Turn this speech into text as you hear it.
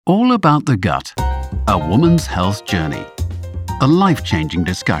All About the Gut, a woman's health journey. A life-changing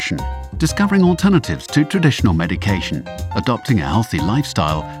discussion, discovering alternatives to traditional medication, adopting a healthy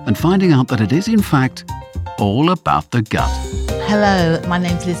lifestyle, and finding out that it is, in fact, all about the gut. Hello, my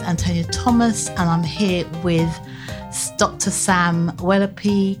name is Liz Antonia Thomas, and I'm here with Dr Sam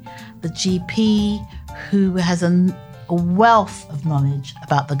Wellappili, the GP, who has a wealth of knowledge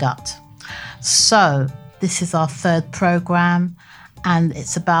about the gut. So, this is our third programme, and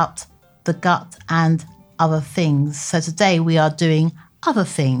it's about the gut and other things. So today we are doing other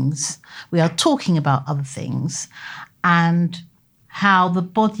things. We are talking about other things and how the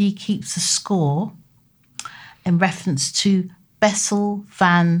body keeps a score in reference to Bessel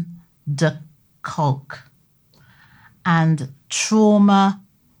van der Kolk and trauma,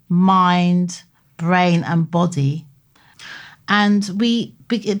 mind, brain and body. And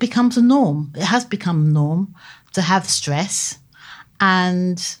it becomes a norm. It has become a norm to have stress.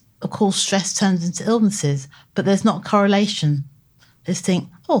 And, of course, stress turns into illnesses, but there's not a correlation. Just think,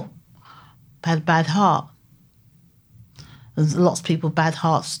 oh, had a bad heart. There's lots of people, bad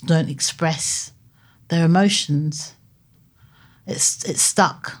hearts don't express their emotions. It's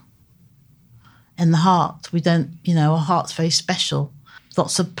stuck in the heart. We don't, our heart's very special.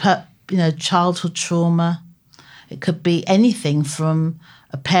 Lots of, childhood trauma. It could be anything from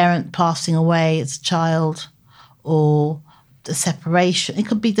a parent passing away as a child or the separation. It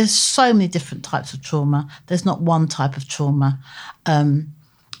could be, there's so many different types of trauma. There's not one type of trauma.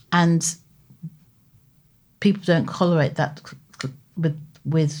 And people don't tolerate that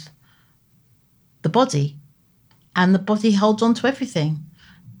with the body. And the body holds on to everything.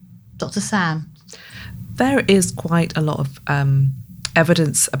 Dr. Sam? There is quite a lot of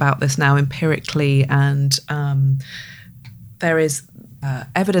evidence about this now empirically, and there is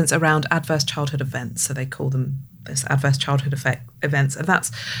evidence around adverse childhood events. So they call them this adverse childhood events, and that's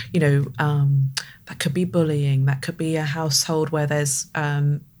that could be bullying, that could be a household where there's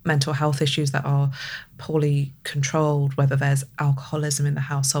mental health issues that are poorly controlled, whether there's alcoholism in the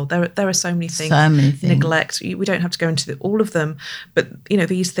household. There are so many things. Neglect. We don't have to go into all of them, but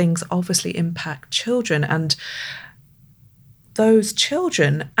these things obviously impact children, and those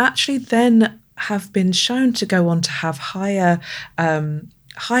children actually then have been shown to go on to have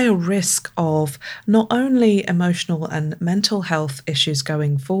higher risk of not only emotional and mental health issues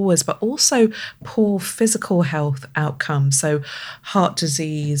going forwards, but also poor physical health outcomes. So heart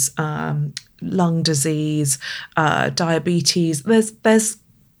disease, lung disease, diabetes. There's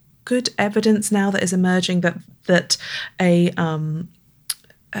good evidence now that is emerging that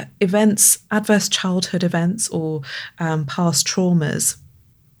adverse childhood events or past traumas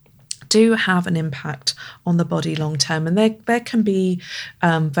do have an impact on the body long term. And there can be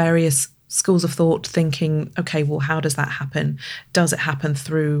various schools of thought thinking, okay, well, how does that happen? Does it happen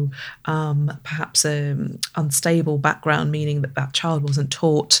through perhaps an unstable background, meaning that child wasn't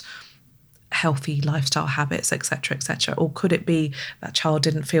taught healthy lifestyle habits, etc., etc.? Or could it be that child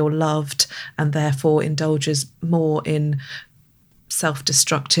didn't feel loved and therefore indulges more in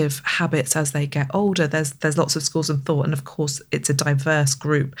self-destructive habits as they get older? There's lots of schools of thought, and of course it's a diverse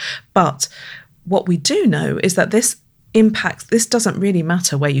group. But what we do know is that this doesn't really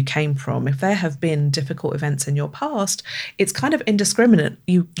matter where you came from. If there have been difficult events in your past, it's kind of indiscriminate.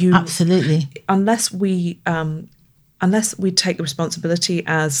 You absolutely, unless we take responsibility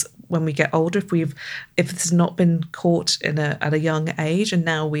as when we get older, if this has not been caught at a young age, and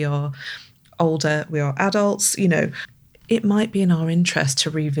now we are older, we are adults, it might be in our interest to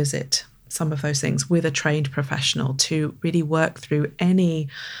revisit some of those things with a trained professional to really work through any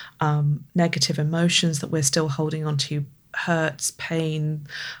negative emotions that we're still holding on to, hurts, pain,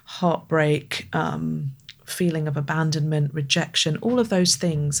 heartbreak, feeling of abandonment, rejection, all of those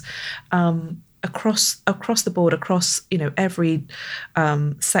things. Across the board, across every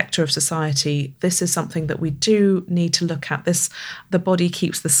sector of society, this is something that we do need to look at. The Body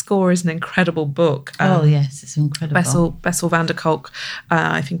Keeps the Score is an incredible book. Oh yes, it's incredible. Bessel van der Kolk.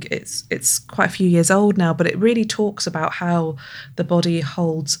 I think it's quite a few years old now, but it really talks about how the body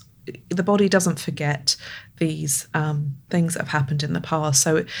doesn't forget these things that have happened in the past.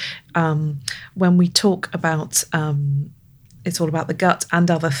 So when we talk about it's all about the gut and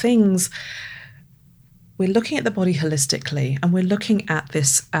other things, we're looking at the body holistically, and we're looking at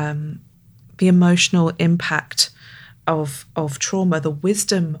this, the emotional impact of trauma, the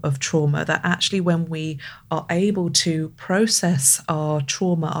wisdom of trauma, that actually when we are able to process our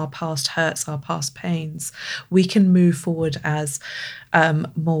trauma, our past hurts, our past pains, we can move forward as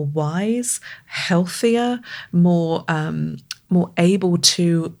more wise, healthier, more more able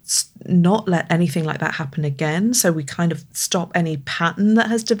to not let anything like that happen again. So we kind of stop any pattern that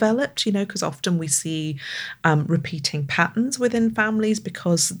has developed, because often we see repeating patterns within families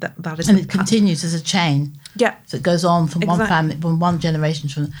because that is... And it continues as a chain. Yeah. So it goes on from one family, from one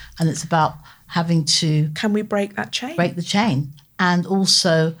generation, and it's about having to... Can we break that chain? Break the chain. And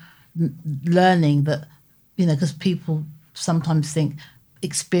also learning that, because people sometimes think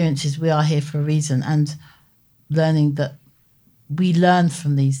experiences, we are here for a reason, and learning that we learn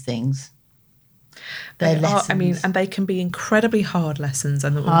from these things. They're lessons. And they can be incredibly hard lessons,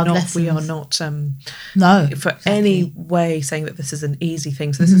 and we are not no, for exactly. any way saying that this is an easy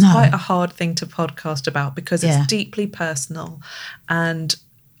thing. So this is quite a hard thing to podcast about because it's deeply personal, and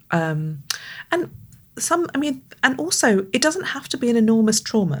also it doesn't have to be an enormous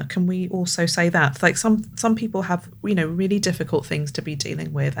trauma. Can we also say that? Like some people have, really difficult things to be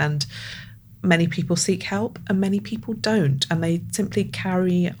dealing with, and many people seek help and many people don't, and they simply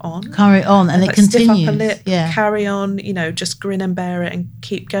carry on and it continues. Stiff upper lip, carry on, just grin and bear it and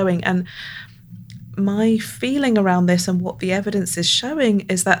keep going. And my feeling around this and what the evidence is showing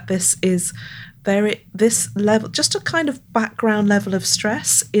is that this level, just a kind of background level of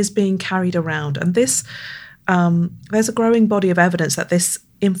stress, is being carried around. And this there's a growing body of evidence that this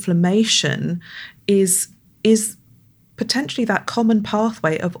inflammation is potentially that common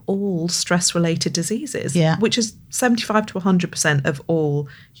pathway of all stress-related diseases, which is 75 to 100% of all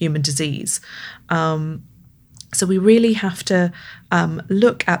human disease. So we really have to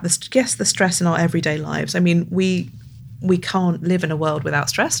look at the stress in our everyday lives. I mean, we can't live in a world without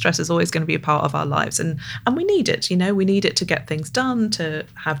stress. Stress is always going to be a part of our lives, and we need it. We need it to get things done, to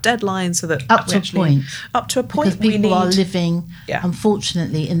have deadlines, so that up to a point, because people are living,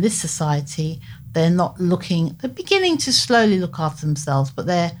 unfortunately, in this society. They're beginning to slowly look after themselves, but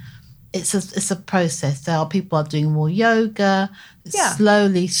it's a process. People are doing more yoga,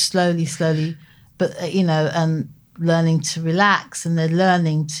 slowly, but and learning to relax, and they're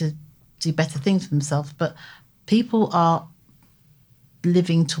learning to do better things for themselves. But people are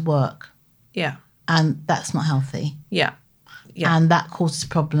living to work, and that's not healthy. And that causes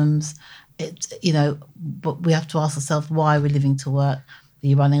problems. But we have to ask ourselves, why are we living to work? Are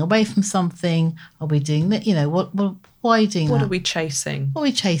you running away from something? Are we doing that? Why are you doing that? What are we chasing?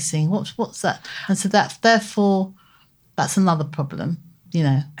 What's that? And so therefore, that's another problem.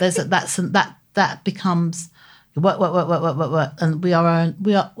 That becomes work, and we are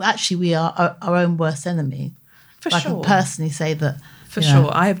our own worst enemy. I can personally say that. For sure.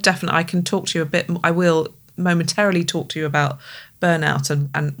 I can talk to you a bit. I will momentarily talk to you about burnout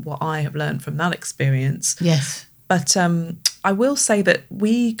and what I have learned from that experience. Yes. But I will say that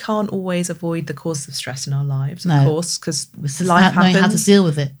we can't always avoid the causes of stress in our lives, of course, because life happens. Knowing how to deal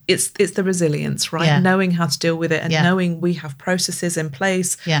with it. It's the resilience, right? Knowing how to deal with it, and knowing we have processes in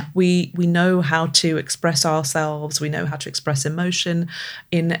place. We know how to express ourselves. We know how to express emotion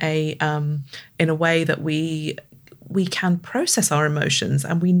in a way that we can process our emotions,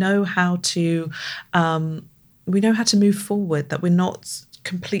 and we know how to move forward. That we're not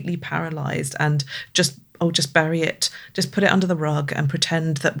completely paralyzed and just bury it, just put it under the rug and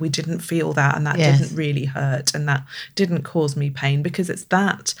pretend that we didn't feel that, and that didn't really hurt, and that didn't cause me pain, because it's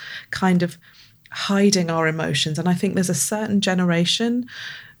that kind of hiding our emotions. And I think there's a certain generation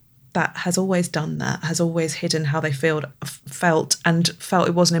that has always done that, has always hidden how they felt and felt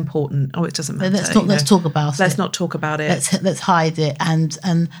it wasn't important. Oh, it doesn't matter. Let's talk about it. Let's not talk about it. Let's hide it,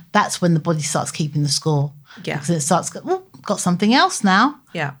 and that's when the body starts keeping the score. Because it starts. Got something else now.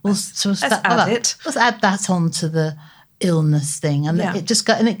 Let's add it. Let's add that on to the illness thing, and it just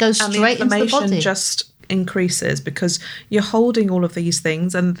goes straight into the body. Just increases because you're holding all of these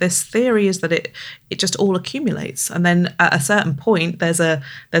things, and this theory is that it just all accumulates, and then at a certain point there's a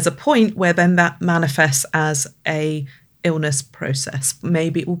point where then that manifests as a illness process.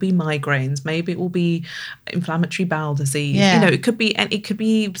 Maybe it will be migraines, maybe it will be inflammatory bowel disease. It could be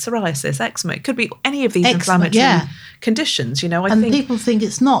psoriasis, eczema, it could be any of these inflammatory conditions. I think people think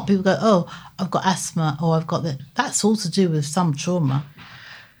it's not. People go, oh, I've got asthma, or I've got that. That's all to do with some trauma.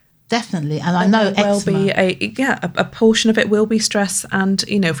 Definitely. And I know there will be a portion of it will be stress, and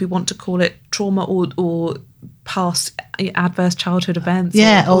if we want to call it trauma or past adverse childhood events,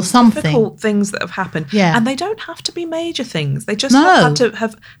 or something, difficult things that have happened, and they don't have to be major things. They just have to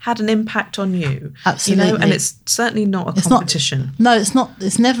have had an impact on you. Absolutely. And it's certainly not a competition. It's not.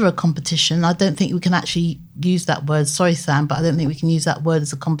 It's never a competition. I don't think we can actually use that word. Sorry, Sam, but I don't think we can use that word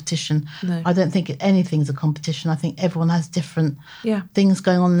as a competition. No. I don't think anything's a competition. I think everyone has different things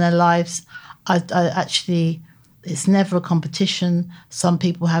going on in their lives. I actually, it's never a competition. Some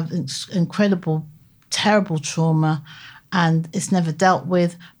people have incredible, terrible trauma, and it's never dealt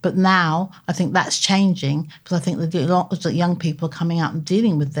with. But now I think that's changing, because I think the young people are coming out and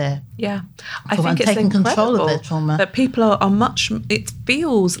dealing with their I think it's taking incredible control of their trauma. that people are much. It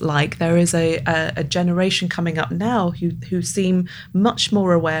feels like there is a generation coming up now who seem much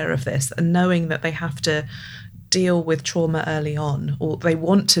more aware of this and knowing that they have to deal with trauma early on, or they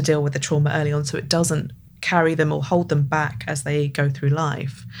want to deal with the trauma early on so it doesn't carry them or hold them back as they go through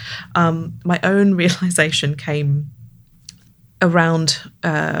life. My own realization came around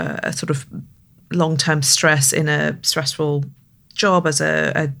a sort of long-term stress in a stressful job as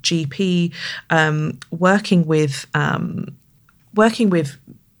a GP, working with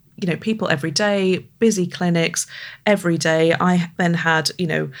people every day, busy clinics every day. I then had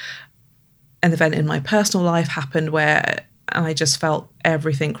an event in my personal life happened where I just felt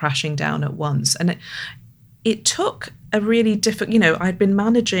everything crashing down at once, and it took a really difficult, I'd been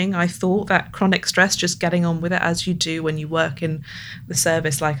managing, I thought, that chronic stress, just getting on with it as you do when you work in the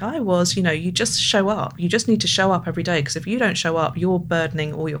service like I was. You just show up. You just need to show up every day, because if you don't show up, you're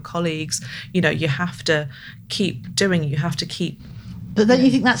burdening all your colleagues. You have to keep doing it. You have to keep... But don't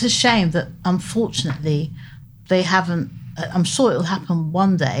you think that's a shame that, unfortunately, they haven't... I'm sure it'll happen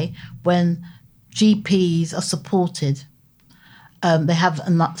one day when GPs are supported. They have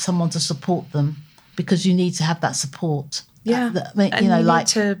someone to support them, because you need to have that support. Yeah,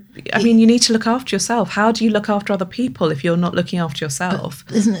 you need to look after yourself. How do you look after other people if you're not looking after yourself?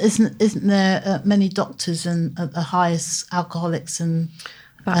 Isn't there many doctors and the highest alcoholics and...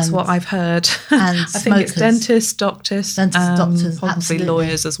 That's what I've heard. And I think it's dentists, doctors, doctors, possibly absolutely.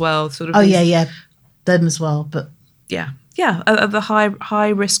 lawyers as well. Sort of. Oh yeah, them as well. But the high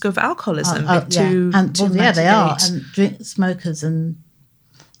risk of alcoholism. They are, and drink smokers and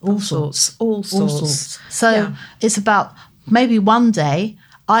all sorts. So it's about maybe one day.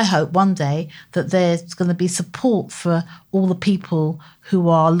 I hope one day that there's going to be support for all the people who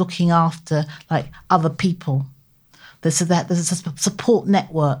are looking after other people. There's a support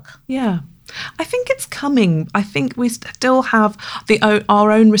network. Yeah. I think it's coming. I think we still have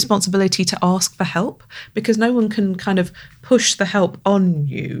our own responsibility to ask for help, because no one can kind of push the help on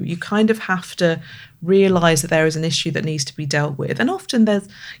you. You kind of have to realise that there is an issue that needs to be dealt with. And often there's,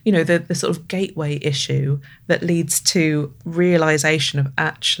 the sort of gateway issue that leads to realisation of,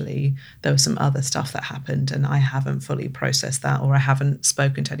 actually, there was some other stuff that happened and I haven't fully processed that, or I haven't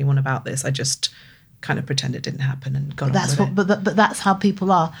spoken to anyone about this. I just kind of pretend it didn't happen and got on with it. But that's how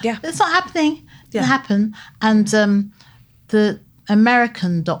people are. Yeah. It's not happening. It didn't happen. And the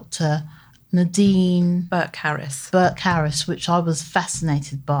American doctor, Nadine Burke Harris, which I was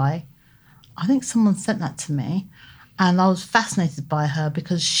fascinated by. I think someone sent that to me, and I was fascinated by her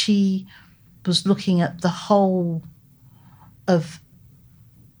because she was looking at the whole of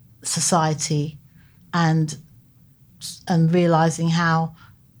society and realising how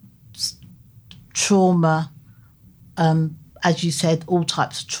trauma, as you said, all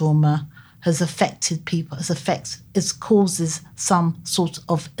types of trauma has affected people. It causes some sort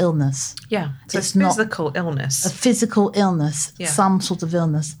of illness. Yeah, so it's physical illness. A physical illness, Yeah. Some sort of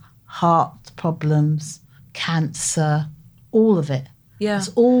illness, heart problems, cancer, all of it. Yeah, it's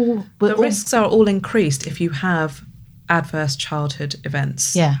all. The risks are all increased if you have adverse childhood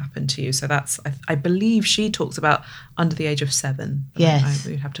events happen to you. So that's, I believe she talks about under the age of 7. Yes.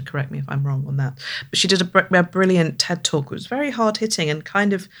 You'd have to correct me if I'm wrong on that. But she did a brilliant TED talk. It was very hard hitting and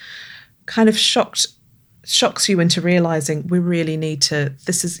kind of shocks you into realising we really need to,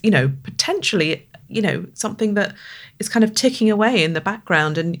 this is, potentially, something that is kind of ticking away in the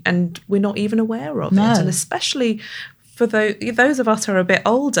background and we're not even aware of it. And especially for those of us who are a bit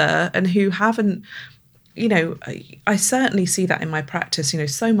older and who haven't, I certainly see that in my practice,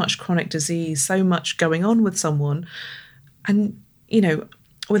 so much chronic disease, so much going on with someone. And,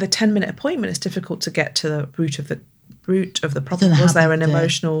 with a 10-minute appointment, it's difficult to get to the root of the problem. Was there an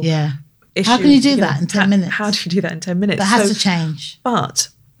emotional issue? How can you do that in 10 minutes? How do you do that in 10 minutes? That has to change. But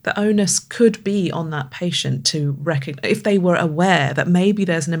the onus could be on that patient to recognize, if they were aware that maybe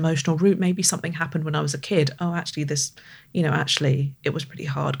there's an emotional root, maybe something happened when I was a kid. Oh, actually, this, actually, it was pretty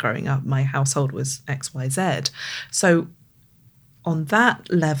hard growing up. My household was X, Y, Z. So on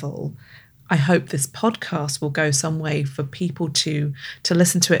that level, I hope this podcast will go some way for people to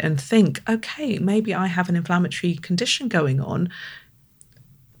listen to it and think, okay, maybe I have an inflammatory condition going on.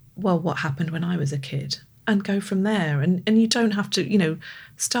 Well, what happened when I was a kid? And go from there. And you don't have to,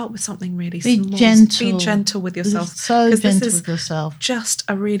 start with something really small. Be gentle. Be gentle with yourself. So gentle with yourself. Just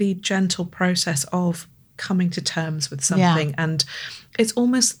a really gentle process of coming to terms with something. Yeah. And it's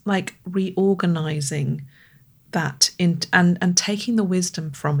almost like reorganizing that and taking the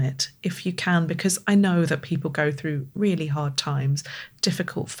wisdom from it if you can, because I know that people go through really hard times,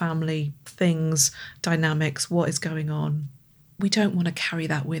 difficult family things, dynamics, what is going on. We don't want to carry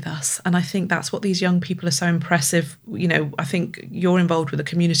that with us. And I think that's what these young people are so impressive. You know, I think you're involved with a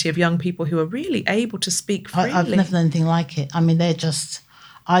community of young people who are really able to speak freely. I've never done anything like it. I mean, I just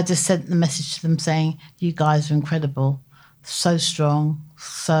sent the message to them saying, you guys are incredible, so strong,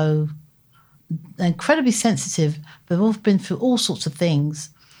 so incredibly sensitive. They've all been through all sorts of things,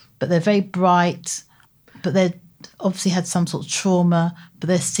 but they're very bright, but they're obviously had some sort of trauma, but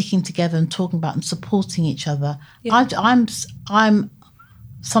they're sticking together and talking about and supporting each other. Yeah. I'm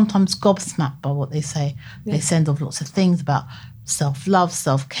sometimes gobsmacked by what they say. Yeah. They send off lots of things about self-love,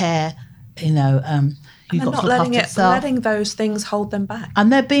 self-care, you've got to look after yourself. Letting those things hold them back.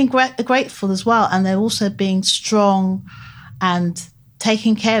 And they're being grateful as well, and they're also being strong and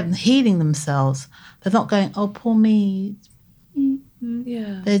taking care of and healing themselves. They're not going, oh, poor me.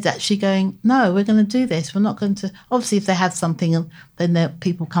 Yeah. They're actually going, no, we're going to do this. We're not going to... Obviously, if they had something, then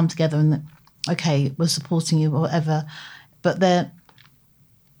people come together and, okay, we're supporting you or whatever. But they're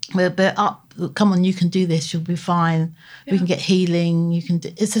up. Come on, you can do this. You'll be fine. Yeah. We can get healing. You can do...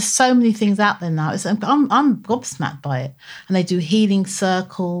 It's just so many things out there now. I'm gobsmacked by it. And they do healing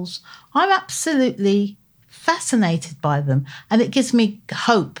circles. I'm absolutely fascinated by them. And it gives me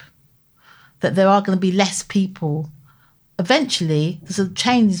hope that there are going to be less people. Eventually, the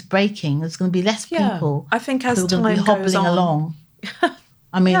chain is breaking. There's going to be less people. I think as time be hobbling goes on. Along.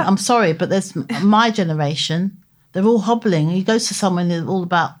 I mean, I'm sorry, but there's my generation. They're all hobbling. You go to someone who's all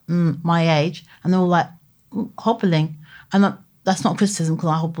about my age, and they're all like hobbling. And that's not criticism because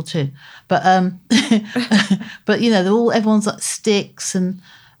I hobble too. But but everyone's like sticks and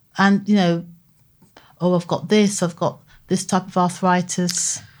oh, I've got this type of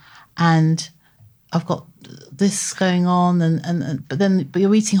arthritis, and I've got this going on, but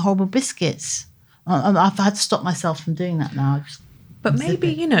you're eating horrible biscuits. I've had to stop myself from doing that now. But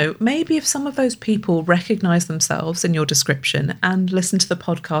maybe if some of those people recognise themselves in your description and listen to the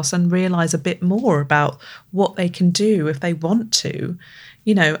podcast and realise a bit more about what they can do if they want to,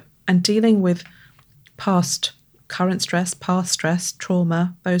 and dealing with current stress, past stress,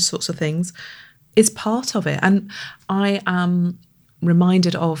 trauma, those sorts of things is part of it. And I am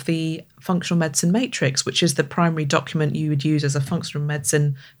reminded of the functional medicine matrix, which is the primary document you would use as a functional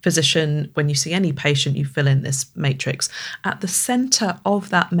medicine physician. When you see any patient, you fill in this matrix. At the centre of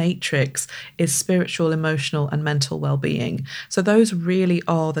that matrix is spiritual, emotional and mental well-being. So those really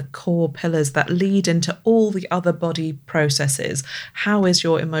are the core pillars that lead into all the other body processes. How is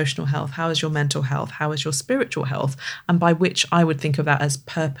your emotional health? How is your mental health? How is your spiritual health? And by which I would think of that as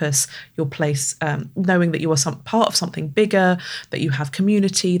purpose, your place, knowing that you are part of something bigger, that you have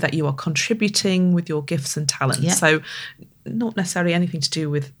community, that you are contributing with your gifts and talents. Yeah. So not necessarily anything to do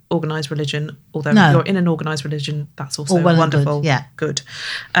with organised religion, although if you're in an organised religion, that's also wonderful. Good. Yeah. Good.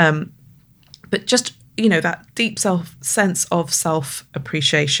 But just, that deep sense of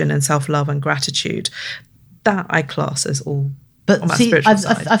self-appreciation and self-love and gratitude, that I class as all. But see,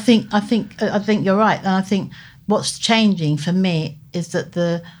 I think you're right. And I think what's changing for me is that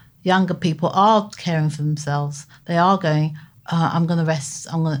the younger people are caring for themselves. They are going, I'm going to rest.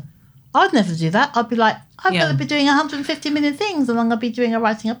 I'd never do that. I'd be like, I'm going to be doing 150 million things, and I'm going to be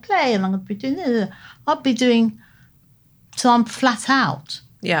writing a play, and I'm going to be doing this. I'd be doing till I'm flat out.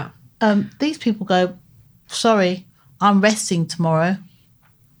 Yeah. These people go, sorry, I'm resting tomorrow.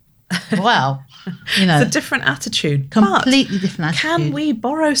 Wow. It's a different attitude. Completely different attitude. Can we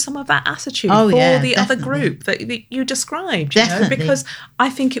borrow some of that attitude for the definitely. other group that you described? Definitely. Because I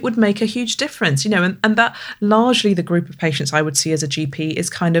think it would make a huge difference, and that largely the group of patients I would see as a GP is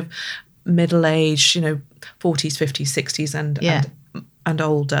kind of middle-aged, 40s, 50s, 60s and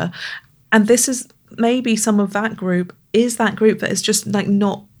older. And this is maybe some of that group is that group that is just like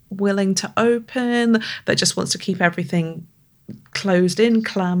not willing to open, that just wants to keep everything closed in,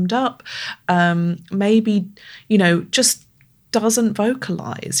 clammed up, maybe, just doesn't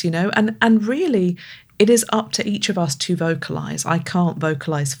vocalise, and really it is up to each of us to vocalise. I can't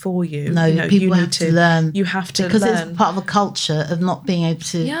vocalise for you. No, people have to learn. You have to because learn. It's part of a culture of not being able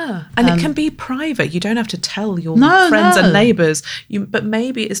to. Yeah, and it can be private. You don't have to tell your friends and neighbours. But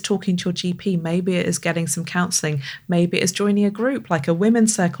maybe it is talking to your GP. Maybe it is getting some counselling. Maybe it is joining a group like a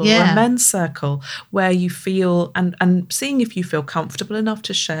women's circle or a men's circle where you feel and seeing if you feel comfortable enough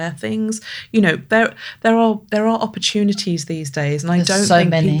to share things. There are opportunities these days, and I don't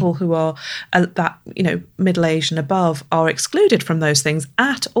think people who are that middle-aged and above are excluded from those things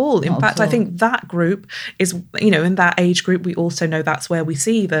at all. In fact, I think that group is, in that age group, we also know that's where we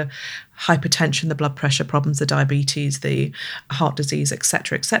see the hypertension, the blood pressure problems, the diabetes, the heart disease,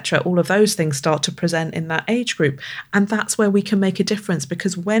 etc., etc. All of those things start to present in that age group. And that's where we can make a difference,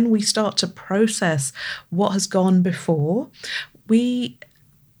 because when we start to process what has gone before,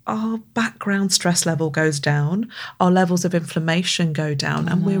 our background stress level goes down, our levels of inflammation go down,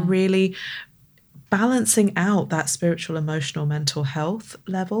 and we're really balancing out that spiritual, emotional, mental health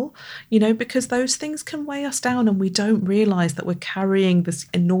level, because those things can weigh us down, and we don't realize that we're carrying this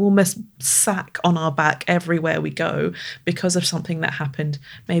enormous sack on our back everywhere we go because of something that happened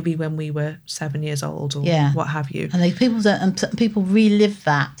maybe when we were 7 years old or what have you. And people relive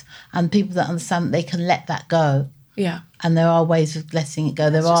that, and people don't understand that they can let that go. Yeah. And there are ways of letting it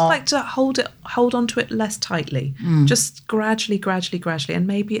go. Just like to hold on to it less tightly, just gradually. And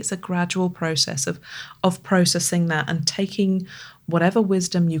maybe it's a gradual process of processing that and taking whatever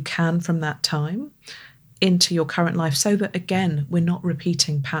wisdom you can from that time into your current life, so that, again, we're not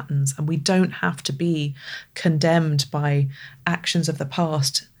repeating patterns, and we don't have to be condemned by actions of the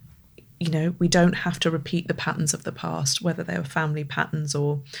past. We don't have to repeat the patterns of the past, whether they were family patterns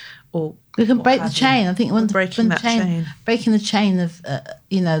or we can break the chain. I think breaking the chain of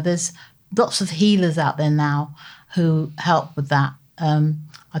there's lots of healers out there now who help with that.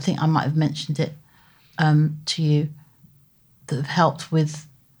 I think I might have mentioned it to you, that have helped with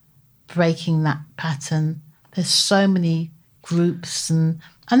breaking that pattern. There's so many groups, and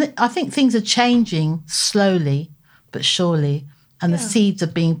I think things are changing slowly but surely. And the seeds are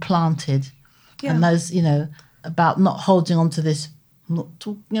being planted. Yeah. And those, about not holding on to this, I'm not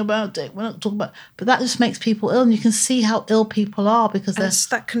talking about it, we're not talking about, but that just makes people ill. And you can see how ill people are, because there's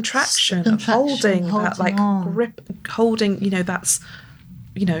that contraction of holding that, like, on. Grip, holding, that's,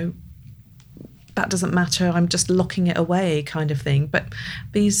 that doesn't matter, I'm just locking it away kind of thing. But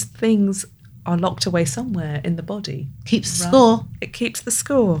these things are locked away somewhere in the body. Keeps the score. It keeps the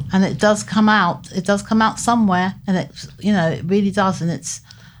score. And it does come out. It does come out somewhere. And it really does.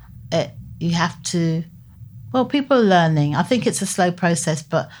 And you have to, people are learning. I think it's a slow process,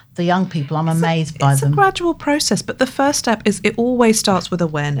 but the young people, I'm amazed by them. It's a gradual process, but the first step is it always starts with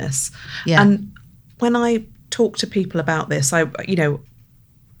awareness. Yeah. And when I talk to people about this, I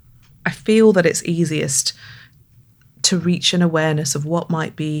feel that it's easiest to reach an awareness of what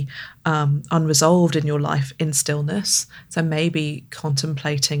might be unresolved in your life in stillness. So maybe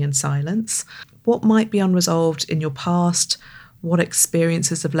contemplating in silence. What might be unresolved in your past? What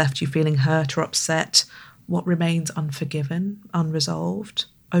experiences have left you feeling hurt or upset? What remains unforgiven, unresolved,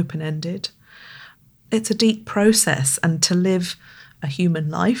 open-ended? It's a deep process, and to live a human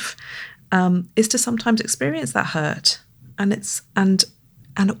life is to sometimes experience that hurt.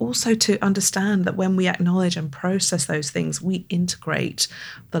 And also to understand that when we acknowledge and process those things, we integrate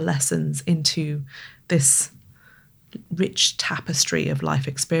the lessons into this rich tapestry of life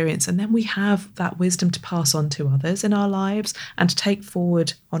experience. And then we have that wisdom to pass on to others in our lives and to take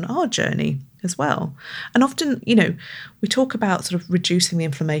forward on our journey as well. And often, we talk about sort of reducing the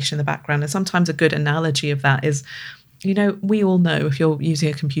inflammation in the background. And sometimes a good analogy of that is, we all know if you're using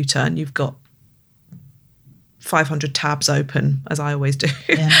a computer and you've got 500 tabs open, as I always do,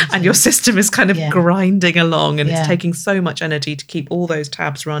 and your system is kind of grinding along, and it's taking so much energy to keep all those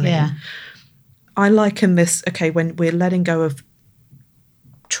tabs running. Yeah. I liken this, when we're letting go of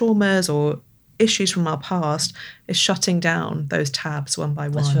traumas or issues from our past, is shutting down those tabs one by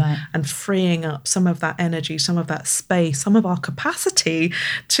one, and freeing up some of that energy, some of that space, some of our capacity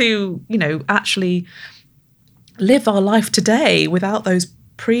to, actually live our life today without those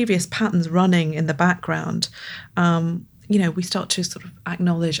previous patterns running in the background. We start to sort of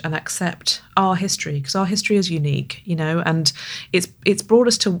acknowledge and accept our history, because our history is unique, and it's brought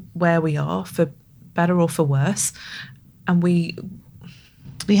us to where we are, for better or for worse. And we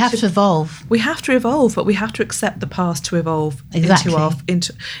have to evolve. We have to evolve, but we have to accept the past to evolve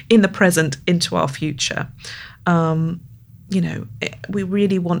into in the present, into our future. We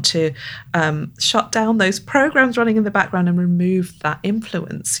really want to shut down those programs running in the background and remove that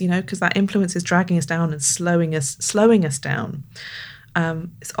influence, because that influence is dragging us down and slowing us down.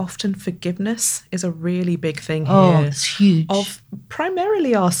 It's often forgiveness is a really big thing here. Oh, it's huge. Of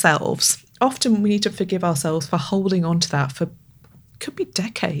primarily ourselves. Often we need to forgive ourselves for holding on to that, for could be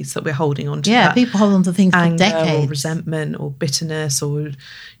decades that we're holding on to. Yeah, people hold on to things for decades. Or resentment or bitterness or,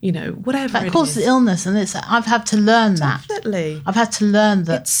 whatever that causes illness. And I've had to learn that. Definitely. I've had to learn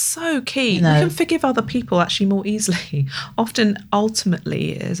that. It's so key. We can forgive other people actually more easily. Often,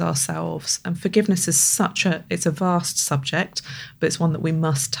 ultimately, it is ourselves. And forgiveness is it's a vast subject, but it's one that we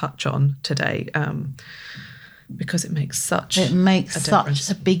must touch on today because it makes such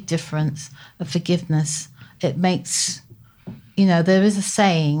a big difference of forgiveness. It makes, there is a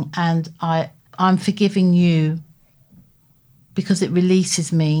saying, and I'm forgiving you because it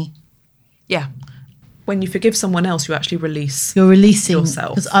releases me. Yeah. When you forgive someone else, you actually release You're releasing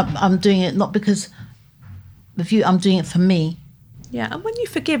yourself. Because I'm doing it not because of you, I'm doing it for me. Yeah, and when you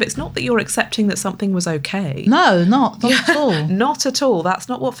forgive, it's not that you're accepting that something was okay. No, not at all. Not at all. That's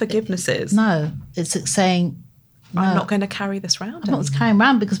not what forgiveness is. No, it's saying, no, I'm not going to carry this around. I'm not carrying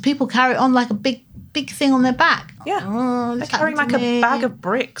around, because people carry it on like a big thing on their back. Yeah, they're carrying like a bag of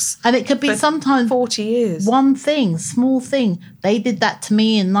bricks. And it could be sometimes 40 years. One thing, small thing. They did that to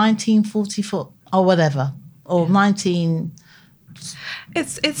me in 1944 or whatever, or 19...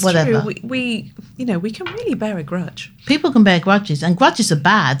 It's whatever. true. We can really bear a grudge. People can bear grudges, and grudges are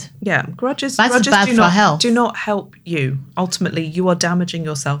bad. Yeah, grudges bad for our health. Do not help you. Ultimately, you are damaging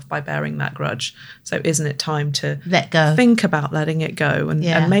yourself by bearing that grudge. So isn't it time to let go? Think about letting it go, and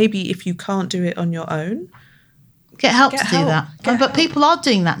maybe if you can't do it on your own, get help to do that. But people are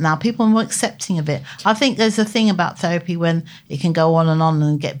doing that now. People are more accepting of it. I think there's a thing about therapy when it can go on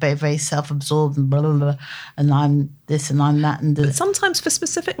and get very, very self-absorbed and blah, blah, blah, and I'm this and I'm that. But sometimes for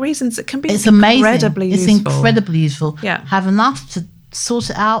specific reasons, it can be incredibly useful. It's incredibly useful. Yeah. Have enough to sort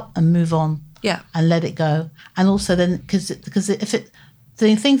it out and move on. Yeah. And let it go. And also then, because if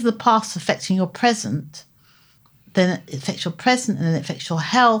the things of the past affecting your present, then it affects your present, and then it affects your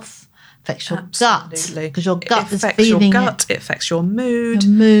health, affects your gut, because your gut is feeling it affects your mood,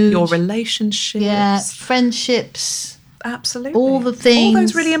 your relationships, friendships, absolutely, all the things, all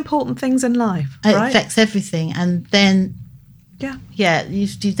those really important things in life. It affects everything, and then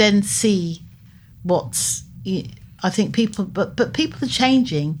you then see what's. I think people, but people are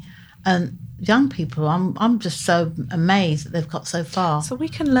changing, and young people, I'm just so amazed that they've got so far. So we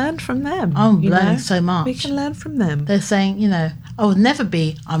can learn from them. I'm learning so much. We can learn from them. They're saying, I would never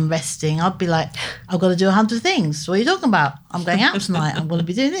be, I'm resting. I'd be like, I've got to do 100 things. What are you talking about? I'm going out tonight. I'm going to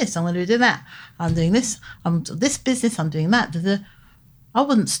be doing this. I'm going to be doing that. I'm doing this. I'm this business. I'm doing that. I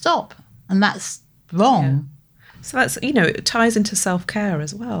wouldn't stop. And that's wrong. Yeah. So that's, it ties into self-care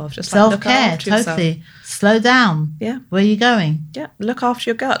as well. Just self-care, look after totally. Yourself. Slow down. Yeah. Where are you going? Yeah. Look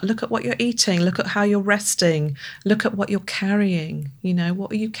after your gut. Look at what you're eating. Look at how you're resting. Look at what you're carrying.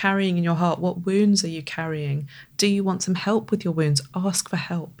 What are you carrying in your heart? What wounds are you carrying? Do you want some help with your wounds? Ask for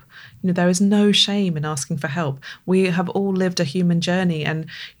help. There is no shame in asking for help. We have all lived a human journey, and,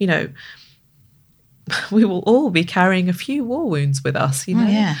 we will all be carrying a few war wounds with us,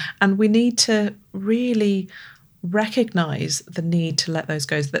 and we need to really recognize the need to let those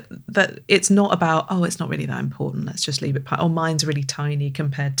go, that it's not about, it's not really that important, let's just leave it, or mine's really tiny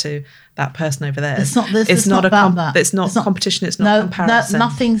compared to that person over there. It's not about that. It's not competition, it's not comparison.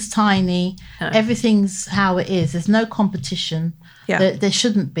 Nothing's tiny. No. Everything's how it is. There's no competition. There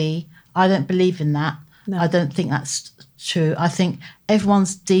shouldn't be. I don't believe in that. No. I don't think that's true. I think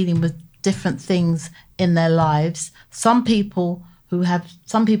everyone's dealing with different things in their lives. Some people have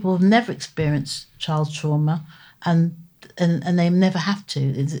never experienced child trauma, and they never have to.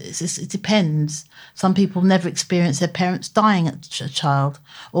 It depends. Some people never experience their parents dying as a child,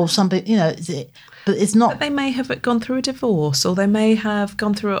 or some people, but it's not. But they may have gone through a divorce, or they may have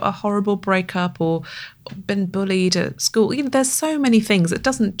gone through a horrible breakup, or been bullied at school. There's so many things. It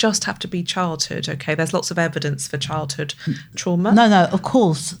doesn't just have to be childhood. Okay, there's lots of evidence for childhood trauma. No, of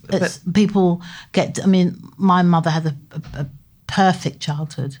course. People get. I mean, my mother had a perfect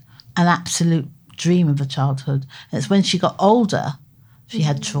childhood, an absolute dream of a childhood. And it's when she got older, she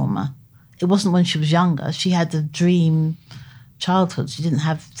had trauma. It wasn't when she was younger. She had a dream childhood. She didn't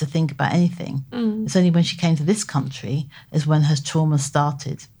have to think about anything. It's only when she came to this country is when her trauma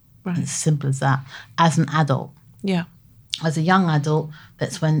started. Right. It's as simple as that. As an adult. Yeah. As a young adult,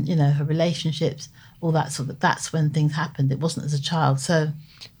 that's when, her relationships, all that that's when things happened. It wasn't as a child. So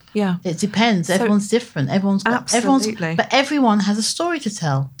yeah, it depends. Everyone's different. But everyone has a story to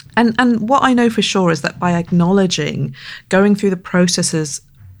tell. And what I know for sure is that by acknowledging, going through the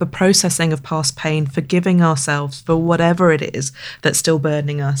processing of past pain, forgiving ourselves for whatever it is that's still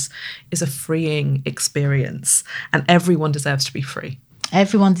burdening us, is a freeing experience. And everyone deserves to be free.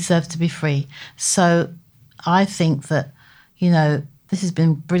 Everyone deserves to be free. So I think that, this has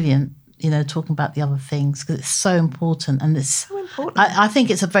been brilliant. talking about the other things, because it's so important. And it's so important. I think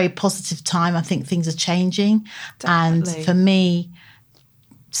it's a very positive time. I think things are changing. Definitely. And for me,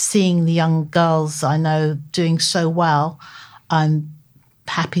 seeing the young girls I know doing so well, I'm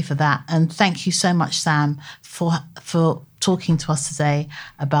happy for that. And thank you so much, Sam, for talking to us today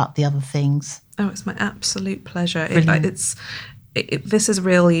about the other things. Oh, it's my absolute pleasure. This is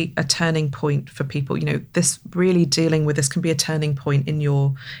really a turning point for people. This really dealing with this can be a turning point in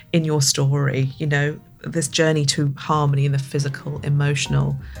your story. This journey to harmony in the physical,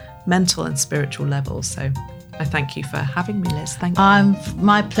 emotional, mental, and spiritual levels. So, I thank you for having me, Liz. Thank you.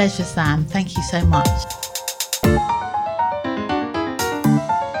 My pleasure, Sam. Thank you so much.